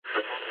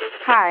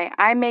Hi,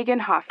 I'm Megan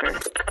Hoffer,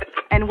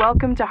 and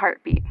welcome to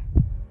Heartbeat.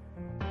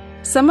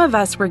 Some of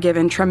us were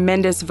given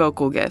tremendous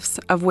vocal gifts,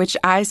 of which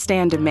I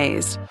stand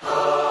amazed.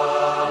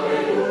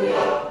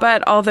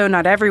 But although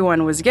not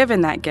everyone was given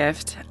that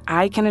gift,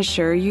 I can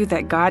assure you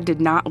that God did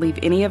not leave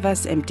any of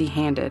us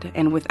empty-handed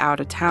and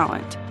without a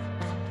talent.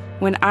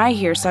 When I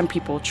hear some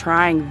people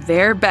trying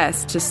their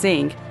best to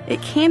sing,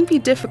 it can be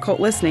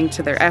difficult listening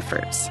to their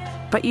efforts.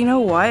 But you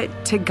know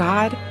what? To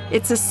God,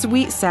 it's a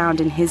sweet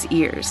sound in His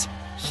ears.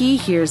 He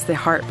hears the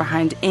heart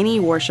behind any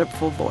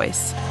worshipful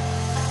voice.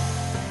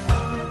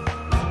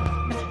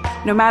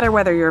 No matter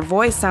whether your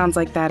voice sounds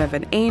like that of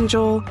an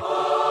angel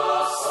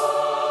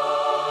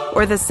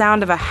or the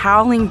sound of a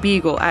howling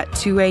beagle at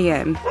 2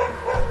 a.m.,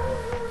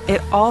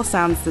 it all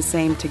sounds the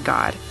same to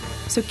God.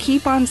 So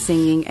keep on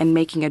singing and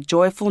making a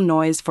joyful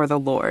noise for the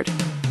Lord.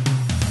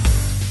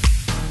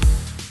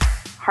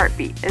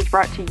 Heartbeat is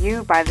brought to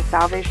you by the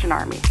Salvation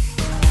Army.